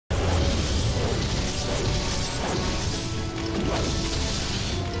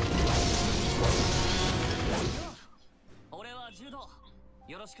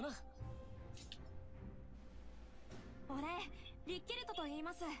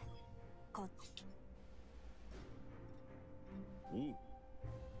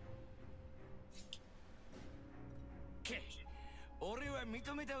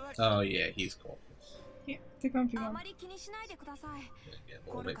Oh yeah, he's cool. Yeah, the grumpy one. Get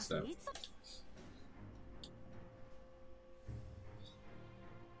all mixed up.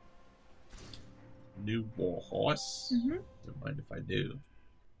 New war horse? Don't mind if I do.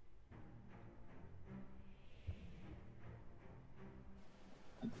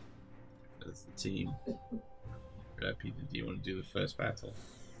 That's the team. Peter, do you want to do the first battle?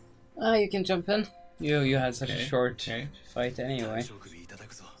 You can jump in. You had such a short fight anyway.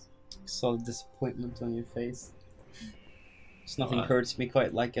 Saw the disappointment on your face. There's nothing hurts me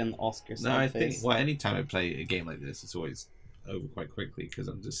quite like an Oscar face. No, I think, well, anytime I play a game like this, it's always over quite quickly because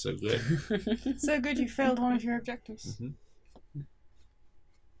I'm just so good. So good you failed one of your objectives. It's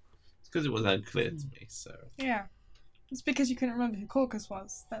because it was unclear to me, so... Yeah. It's because you couldn't remember who Caucus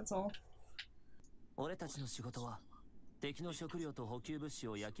was, that's all.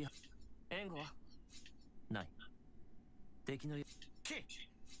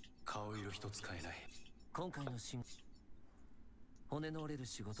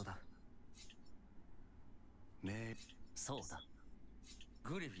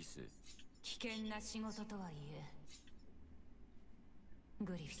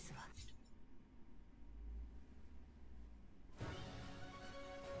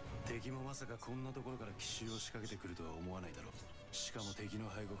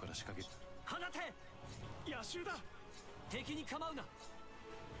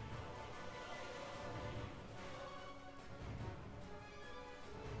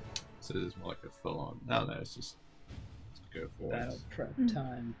 So this is more like a full-on... No, it's just go forward. Battle prep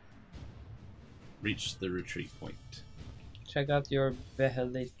time. Reach the retreat point. Check out your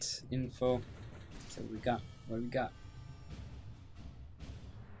Behelit info. So we got what we got.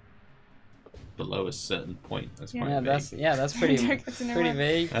 Below a certain point. That's yeah, vague. that's pretty pretty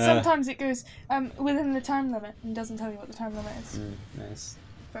vague. Sometimes it goes within the time limit and doesn't tell you what the time limit is. Nice.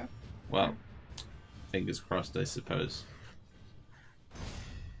 But, well, fingers crossed, I suppose.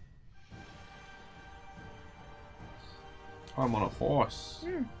 I'm on a horse.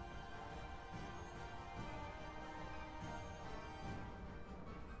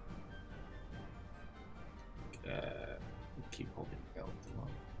 Keep holding the belt along.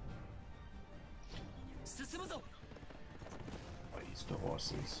 I used to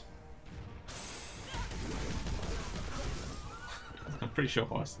horses. I'm pretty sure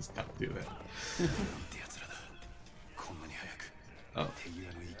horses can't do that. Oh.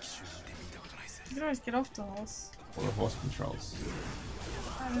 You can always get off the horse. What are horse controls?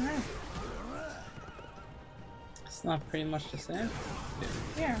 I don't know. It's not pretty much the same.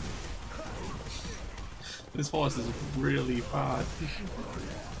 Yeah. This horse is really hard.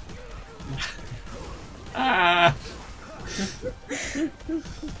 Ah!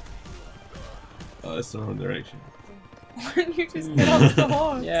 Oh, that's the wrong direction. Why don't you just get off the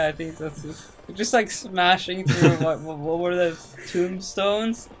horse? Yeah, I think that's you're just like smashing through what were the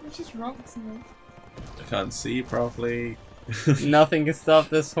tombstones? It's just rocks in it. I can't see properly. Nothing can stop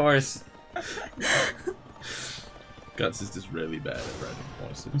this horse. Guts is just really bad at riding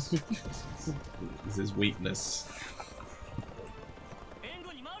horses. This is his weakness.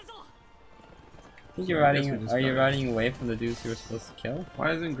 Are you riding away from the dudes you were supposed to kill? Why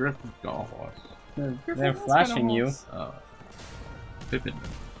hasn't Griffin got a horse? They're flashing you. Oh. Pippin.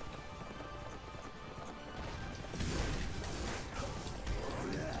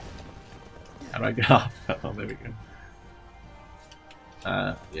 How do I get off? Oh, there we go.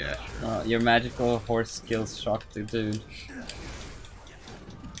 Yeah, sure. Your magical horse skills shocked the dude.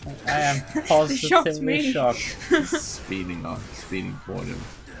 I am positively shocked. Speeding toward him.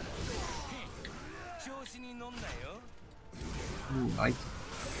 Ooh, nice.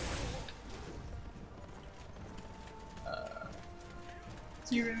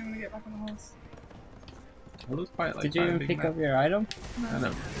 Do you really want to get back on the horse? Well, it was quite like Did you even pick up your item? No. I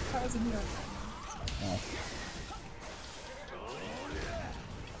know. That was in here. Oh.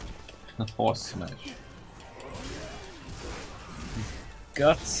 Horse smash.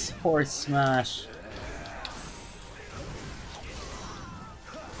 Guts horse smash.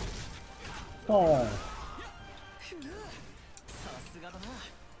 Oh.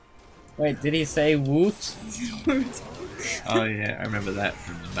 Wait, did he say woot? Oh yeah, I remember that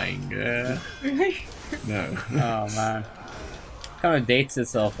from the manga. Really? No. Oh man. Kind of dates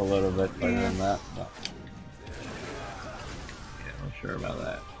itself a little bit by doing that. But... Yeah, I'm not sure about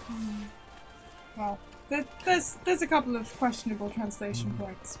that. Well, There's a couple of questionable translation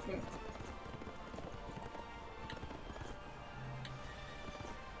points, but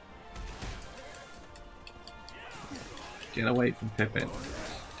Get away from Pippin.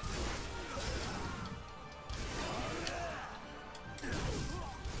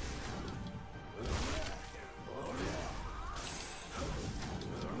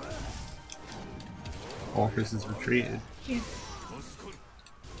 Orcus is retreated. yeah.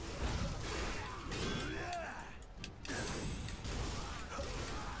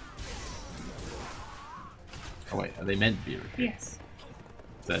 Oh wait, are they meant to be retreated? Yes.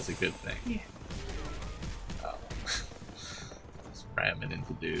 So that's a good thing. Yeah. Oh. Just ramming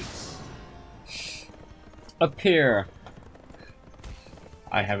into dudes. Appear.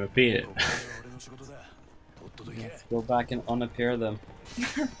 I have appeared. Let's go back and unappear them.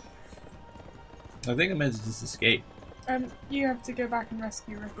 I think I'm meant to just escape. You have to go back and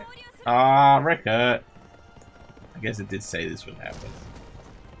rescue Ricket. Ah, Rickert! I guess it did say this would happen.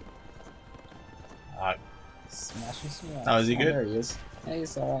 Ah, Smash and smash. oh, is he good? There he is. Yeah,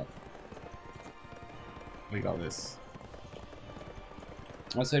 he's alright. We got this.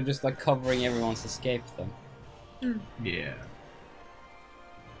 Also, just like covering everyone's escape then. Yeah.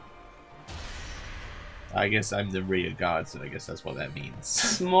 I guess I'm the rear guard, so I guess that's what that means.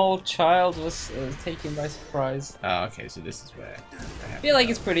 Small child was taken by surprise. Oh, okay, so this is where I feel like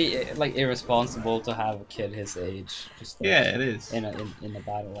it's pretty like irresponsible to have a kid his age. Just like, yeah, it is. in a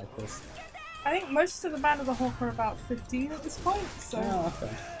battle like this. I think most of the band of the Hawk are about 15 at this point, so Oh,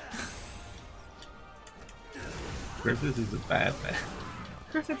 okay. Griffith is a bad man.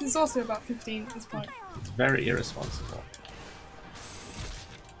 Griffith is also about 15 at this point. It's very irresponsible.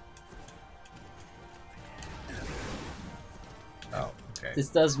 Oh, okay. This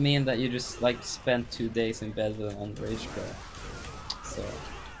does mean that you just like spent 2 days in bed with an underage girl. So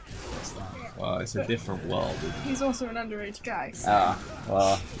that's that. Well, it's a different world. He's also an underage guy. So. Ah,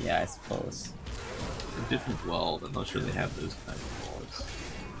 well, yeah, I suppose. It's a different world. I'm not sure they have those kind of laws.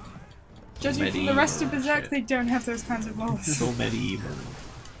 Judging from the rest of Medieval Berserk, shit. they don't have those kinds of laws. It's all medieval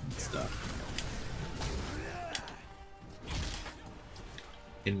and stuff.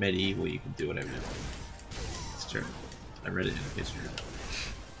 In medieval, you can do whatever you want. It's true. I read it in history.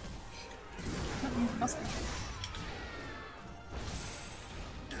 Must be.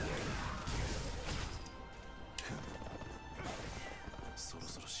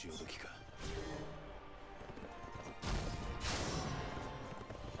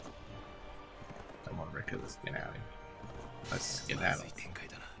 Come on, Ricker, let's get out of here. Let's get out of here.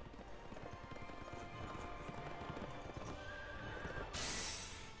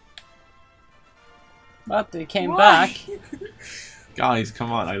 But they came Why? back. Guys,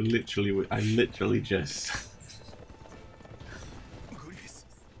 come on! I literally just.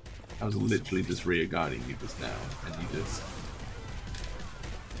 I was literally just rear guarding you just now, and you just.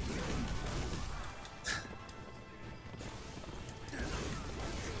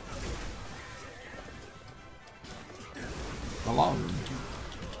 Hello.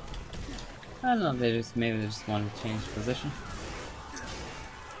 I don't know. Maybe they just wanted to change position.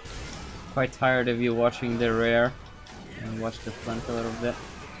 Quite tired of you watching the rear and watch the front a little bit.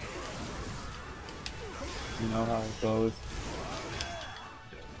 You know how it goes.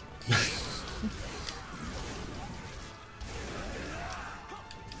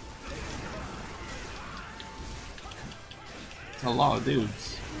 It's a lot of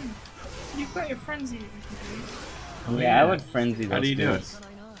dudes. You've got your frenzy. You can do. Yeah, I would frenzy those How do you do it? dudes.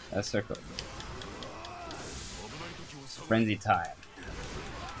 A circle. Frenzy time.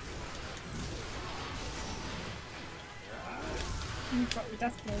 You've got your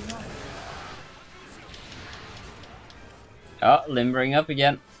death blow as well. Oh, limbering up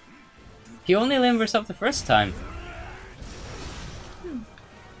again. He only limbers up the first time.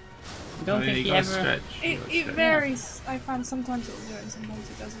 I don't think you he gotta ever. stretch. You It gotta stretch. varies. I found sometimes it will do it and sometimes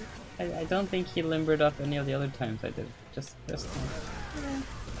it doesn't. I don't think he limbered up any of the other times I did. Just the first time. Yeah.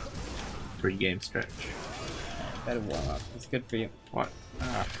 3-game stretch. Better warm up. It's good for you. What?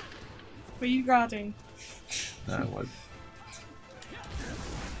 Ah, Were you guarding? that was.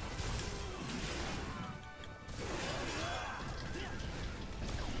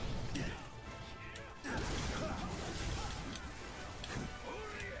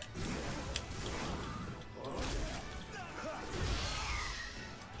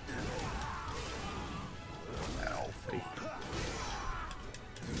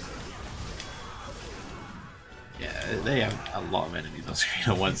 Yeah, they have a lot of enemies on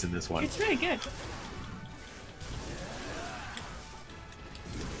screen at once in this one. It's really good.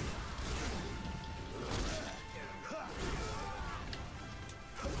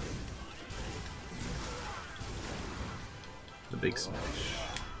 big smash.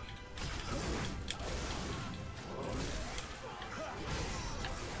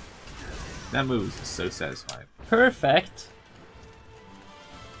 That move is so satisfying. Perfect.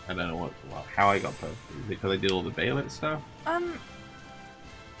 I don't know how I got perfect. Is it because I did all the Bayonet stuff?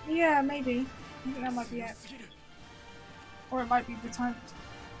 Yeah, maybe. I think that might be it. Or it might be the time.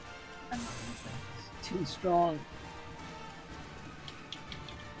 I'm not really sure. Too strong.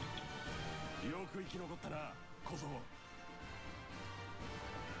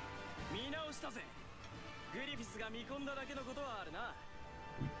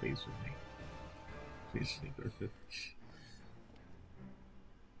 Please with me. Please sleep, Berserk.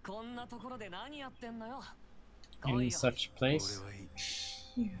 In such place.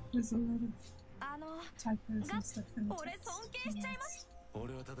 Yeah, there's a lot of typos and stuff in the text.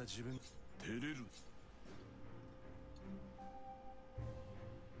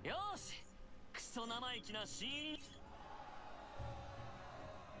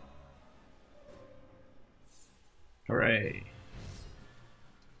 Hooray.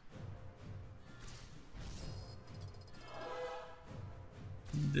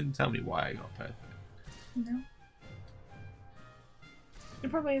 Didn't tell me why I got perfect. No. It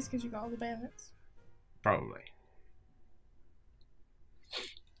probably is because you got all the bayonets. Probably.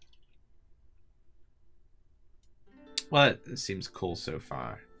 Well, it seems cool so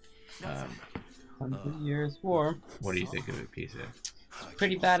far. 100 Years War. What do you think of it, PC?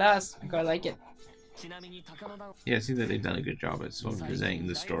 Pretty badass. I quite like it. Yeah, it seems that they've done a good job at sort of presenting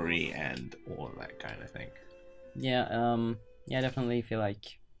the story and all of that kind of thing. Yeah, yeah, I definitely feel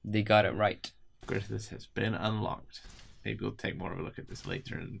like they got it right. This has been unlocked. Maybe we'll take more of a look at this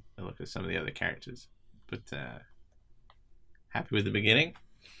later and a look at some of the other characters. But happy with the beginning?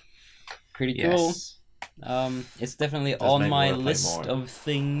 Pretty Yes. cool. It's definitely Does on make me my wanna play list more. of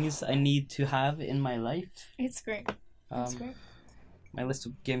things I need to have in my life. It's great. It's great. My list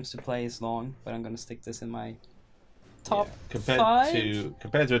of games to play is long, but I'm gonna stick this in my top compared 5.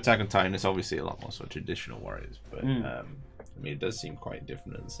 compared to Attack on Titan, it's obviously a lot more sort of traditional warriors, but I mean, it does seem quite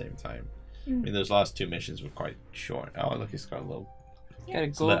different at the same time. I mean, those last 2 missions were quite short. Oh, look, it's got a little Got a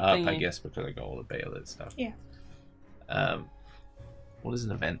lit gold up, I thingy. guess, because I got all the Bayonet stuff. Yeah. What is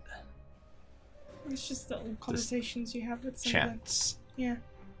an event? It's just little conversations you have with someone. Chats. Yeah.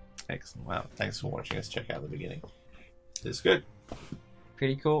 Excellent. Wow. Thanks for watching us. Check out the beginning. It's good.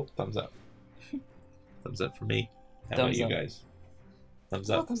 Pretty cool. Thumbs up. Thumbs up for me. How Thumbs about up. you guys? Thumbs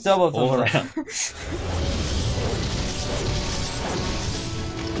up. Double All thumbs up.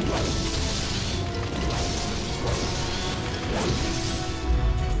 around.